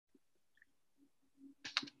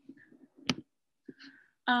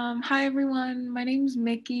Hi everyone, my name's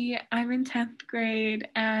Mickey. I'm in 10th grade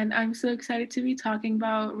and I'm so excited to be talking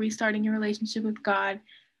about restarting your relationship with God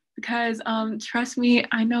because trust me,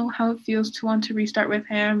 I know how it feels to want to restart with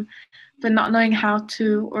him, but not knowing how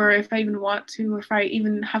to, or if I even want to, or if I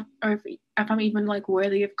even have, or if I'm even like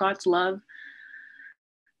worthy of God's love.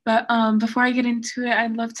 But before I get into it,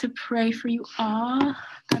 I'd love to pray for you all.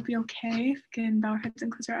 That'd be okay. If we can bow our heads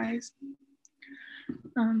and close our eyes.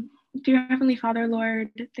 Dear Heavenly Father, Lord,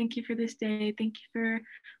 thank you for this day. Thank you for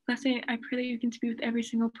blessing. I pray that you can speak with every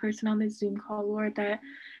single person on this Zoom call, Lord, that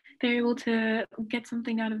they're able to get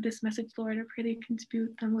something out of this message, Lord. I pray that you can speak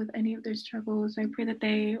with them with any of their struggles. I pray that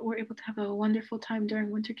they were able to have a wonderful time during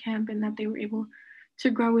winter camp and that they were able to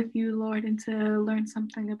grow with you, Lord, and to learn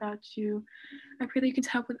something about you. I pray that you can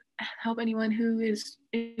help anyone who is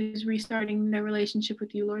restarting their relationship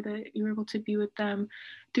with you, Lord, that you're able to be with them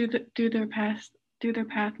through their path,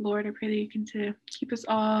 Lord. I pray that you can to keep us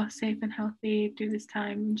all safe and healthy through this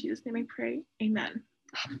time. In Jesus' name I pray. Amen.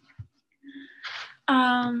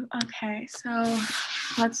 Okay, so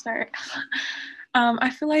let's start. I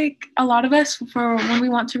feel like a lot of us, for when we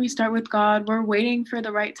want to restart with God, we're waiting for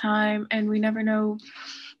the right time and we never know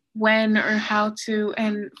when or how to.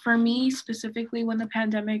 And for me specifically, when the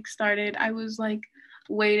pandemic started, I was like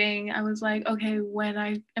waiting. I was like, okay, when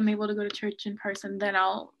I am able to go to church in person, then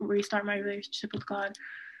I'll restart my relationship with God.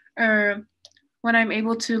 Or when I'm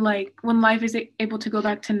able to, like, when life is able to go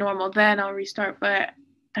back to normal, then I'll restart. But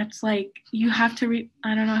that's like, you have to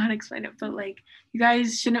I don't know how to explain it, but like, you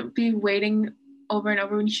guys shouldn't be waiting over and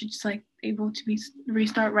over when you should just like able to be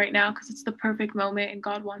restart right now, because it's the perfect moment and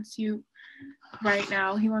God wants you right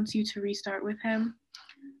now. He wants you to restart with him.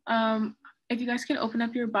 If you guys can open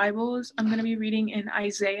up your Bibles, I'm going to be reading in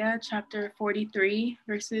Isaiah chapter 43,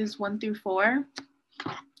 verses 1 through 4.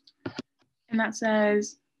 And that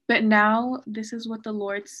says, "But now this is what the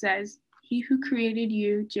Lord says. He who created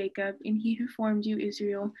you, Jacob, and he who formed you,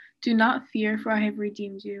 Israel, do not fear, for I have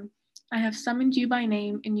redeemed you. I have summoned you by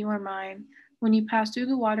name, and you are mine. When you pass through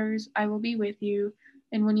the waters, I will be with you,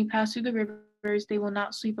 and when you pass through the rivers, they will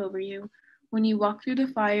not sweep over you. When you walk through the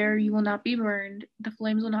fire, you will not be burned. The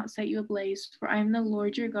flames will not set you ablaze, for I am the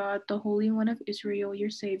Lord your God, the Holy One of Israel, your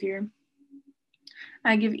Savior.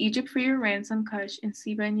 I give Egypt for your ransom, Cush, and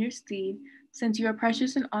Seba in your stead, since you are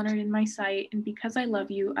precious and honored in my sight, and because I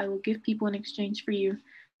love you, I will give people in exchange for you,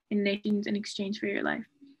 and nations in exchange for your life."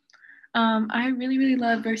 I really, really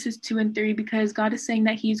love verses 2 and 3 because God is saying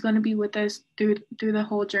that He's going to be with us through the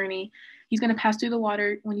whole journey. He's going to pass through the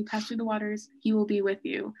water. When you pass through the waters, He will be with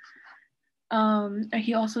you.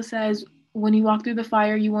 He also says, "When you walk through the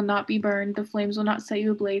fire, you will not be burned. The flames will not set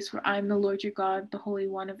you ablaze, for I am the Lord your God, the Holy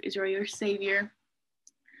One of Israel, your Savior."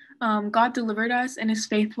 God delivered us and is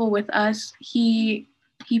faithful with us. He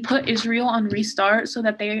put Israel on restart so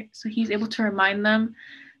He's able to remind them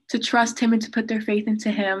to trust Him and to put their faith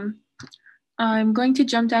into Him. I'm going to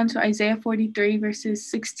jump down to Isaiah 43, verses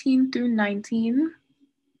 16 through 19.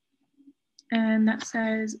 And that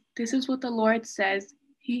says, "This is what the Lord says.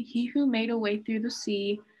 He who made a way through the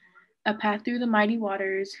sea, a path through the mighty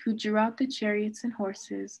waters, who drew out the chariots and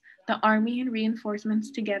horses, the army and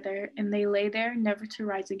reinforcements together, and they lay there never to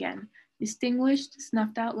rise again, extinguished,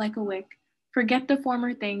 snuffed out like a wick. Forget the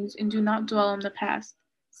former things and do not dwell on the past.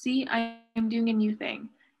 See, I am doing a new thing.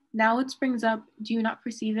 Now it springs up. Do you not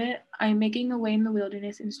perceive it? I am making a way in the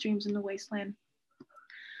wilderness and streams in the wasteland."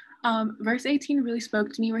 Verse 18 really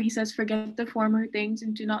spoke to me, where he says, "Forget the former things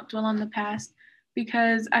and do not dwell on the past,"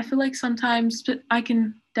 because I feel like sometimes I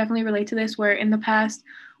can definitely relate to this, where in the past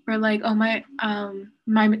we're like, oh,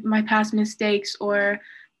 my past mistakes or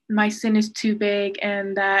my sin is too big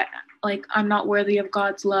and that like I'm not worthy of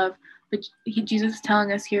God's love. But Jesus is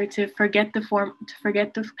telling us here to forget the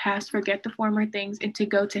past, forget the former things, and to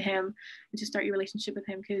go to Him and to start your relationship with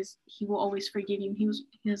Him, because He will always forgive you.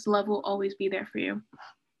 His love will always be there for you.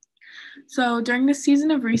 So during this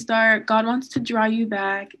season of restart, God wants to draw you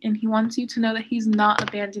back, and He wants you to know that He's not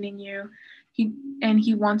abandoning you. He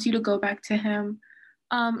wants you to go back to Him.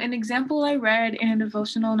 An example I read in a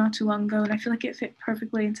devotional not too long ago, and I feel like it fit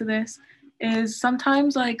perfectly into this, is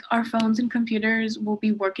sometimes like our phones and computers will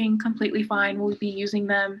be working completely fine. We'll be using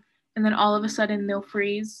them, and then all of a sudden they'll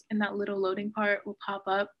freeze, and that little loading part will pop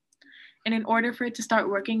up. And in order for it to start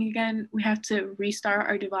working again, we have to restart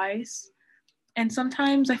our device. And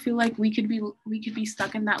sometimes I feel like we could be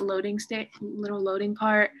stuck in that little loading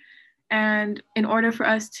part. And in order for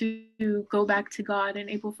us to go back to God and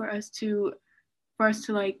able for us to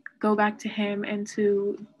like go back to Him and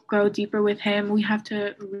to grow deeper with Him, we have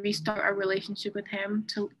to restart our relationship with Him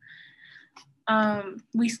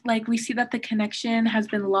we see that the connection has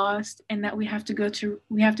been lost and that we have to go to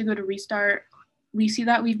restart. We see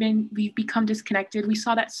that we've become disconnected. We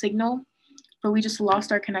saw that signal, but we just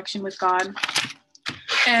lost our connection with God.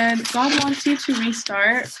 And God wants you to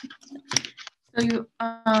restart. So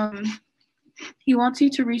He wants you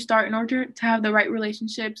to restart in order to have the right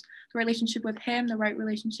relationships, the relationship with Him, the right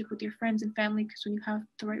relationship with your friends and family. Because when you have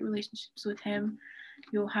the right relationships with Him,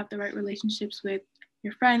 you'll have the right relationships with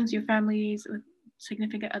your friends, your families, with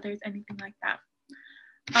significant others, anything like that.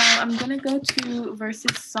 I'm going to go to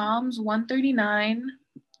verses Psalms 139,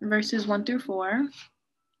 verses 1 through 4.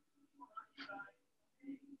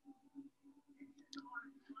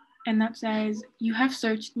 And that says, "You have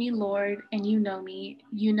searched me, Lord, and you know me.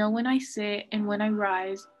 You know when I sit and when I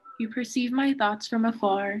rise. You perceive my thoughts from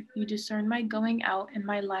afar. You discern my going out and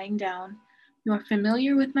my lying down. You are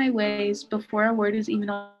familiar with my ways before a word is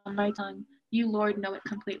even on my tongue. You, Lord, know it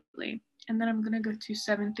completely." And then I'm going to go to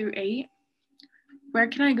 7 through 8. "Where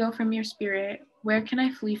can I go from your spirit? Where can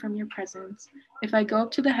I flee from your presence? If I go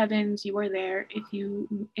up to the heavens, you are there.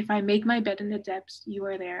 If I make my bed in the depths, you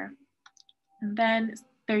are there." And then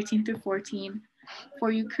 13 through 14.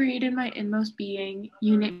 "For you created my inmost being.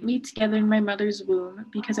 You knit me together in my mother's womb.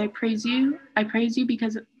 Because I praise you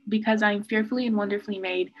because I am fearfully and wonderfully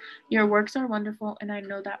made. Your works are wonderful, and I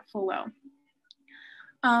know that full well."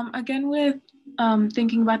 Again, with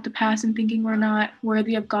thinking about the past and thinking we're not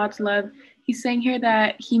worthy of God's love, He's saying here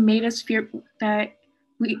that He made us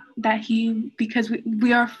because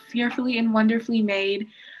we are fearfully and wonderfully made,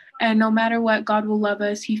 and no matter what, God will love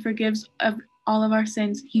us. He forgives of all of our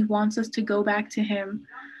sins. He wants us to go back to Him.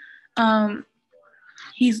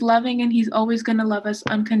 He's loving, and He's always going to love us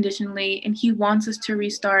unconditionally, and He wants us to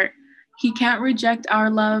restart. He can't reject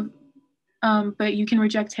our love, but you can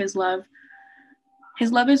reject His love.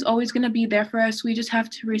 His love is always going to be there for us. We just have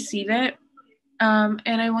to receive it. And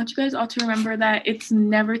I want you guys all to remember that it's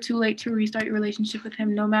never too late to restart your relationship with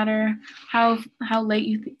Him, no matter how late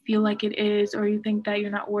you feel like it is, or you think that you're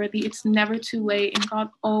not worthy. It's never too late, and God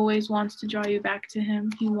always wants to draw you back to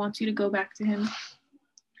Him. He wants you to go back to Him.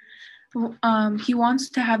 He wants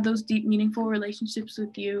to have those deep, meaningful relationships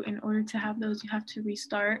with you. In order to have those, you have to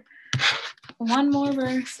restart. One more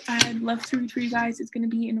verse I'd love to read for you guys. It's going to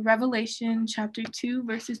be in Revelation chapter 2,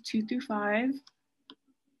 verses 2 through 5.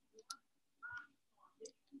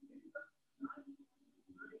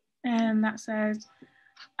 And that says,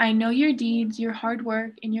 "I know your deeds, your hard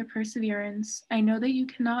work, and your perseverance. I know that you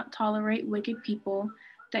cannot tolerate wicked people,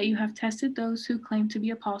 that you have tested those who claim to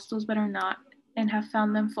be apostles but are not, and have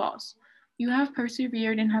found them false. You have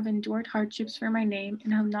persevered and have endured hardships for my name,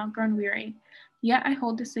 and have not grown weary. Yet I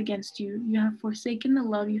hold this against you. You have forsaken the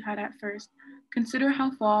love you had at first. Consider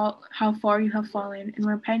how far you have fallen, and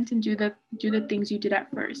repent and do the things you did at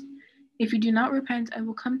first. If you do not repent, I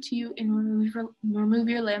will come to you and remove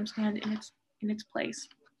your lampstand in its place."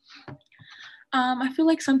 I feel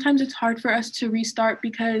like sometimes it's hard for us to restart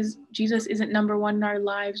because Jesus isn't number one in our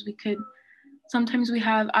lives. Sometimes we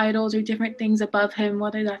have idols or different things above Him,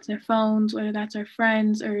 whether that's our phones, whether that's our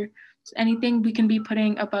friends, or anything we can be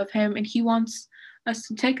putting above Him. And He wants us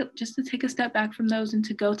to take a step back from those and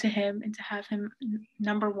to go to Him and to have Him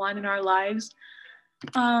number one in our lives.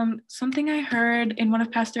 Something I heard in one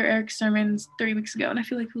of Pastor Eric's sermons 3 weeks ago, and I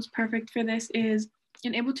feel like it was perfect for this, is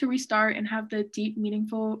in able to restart and have the deep,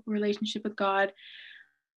 meaningful relationship with God.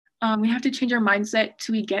 We have to change our mindset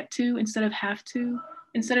to "we get to" instead of "have to."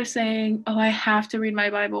 Instead of saying, "Oh, I have to read my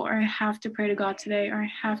Bible," or "I have to pray to God today," or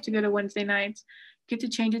 "I have to go to Wednesday nights," get to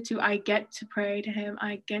change it to "I get to pray to Him.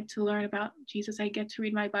 I get to learn about Jesus. I get to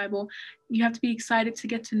read my Bible." You have to be excited to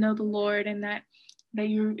get to know the Lord, and that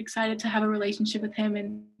you're excited to have a relationship with Him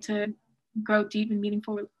and to grow deep and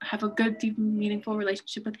meaningful, have a good, deep and meaningful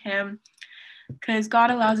relationship with Him. Because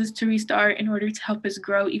God allows us to restart in order to help us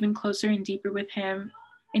grow even closer and deeper with Him.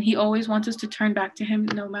 And He always wants us to turn back to Him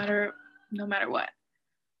no matter what.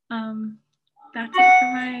 That's it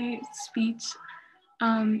for my speech.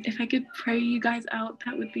 If I could pray you guys out,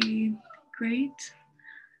 that would be great.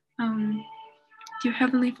 Dear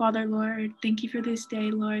Heavenly Father, Lord, thank you for this day,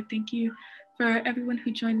 Lord. Thank you for everyone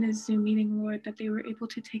who joined this Zoom meeting, Lord, that they were able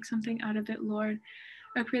to take something out of it, Lord.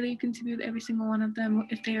 I pray that you continue with every single one of them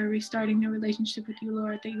if they are restarting their relationship with you,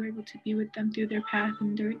 Lord, that you're able to be with them through their path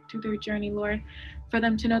and through their journey, Lord, for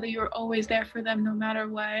them to know that you're always there for them no matter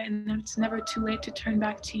what, and that it's never too late to turn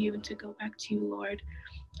back to you and to go back to you, Lord.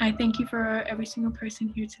 I thank you for every single person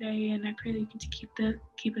here today, and I pray that you can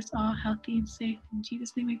keep us all healthy and safe. In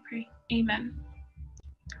Jesus' name I pray. Amen.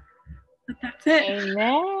 But that's it.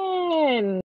 Amen.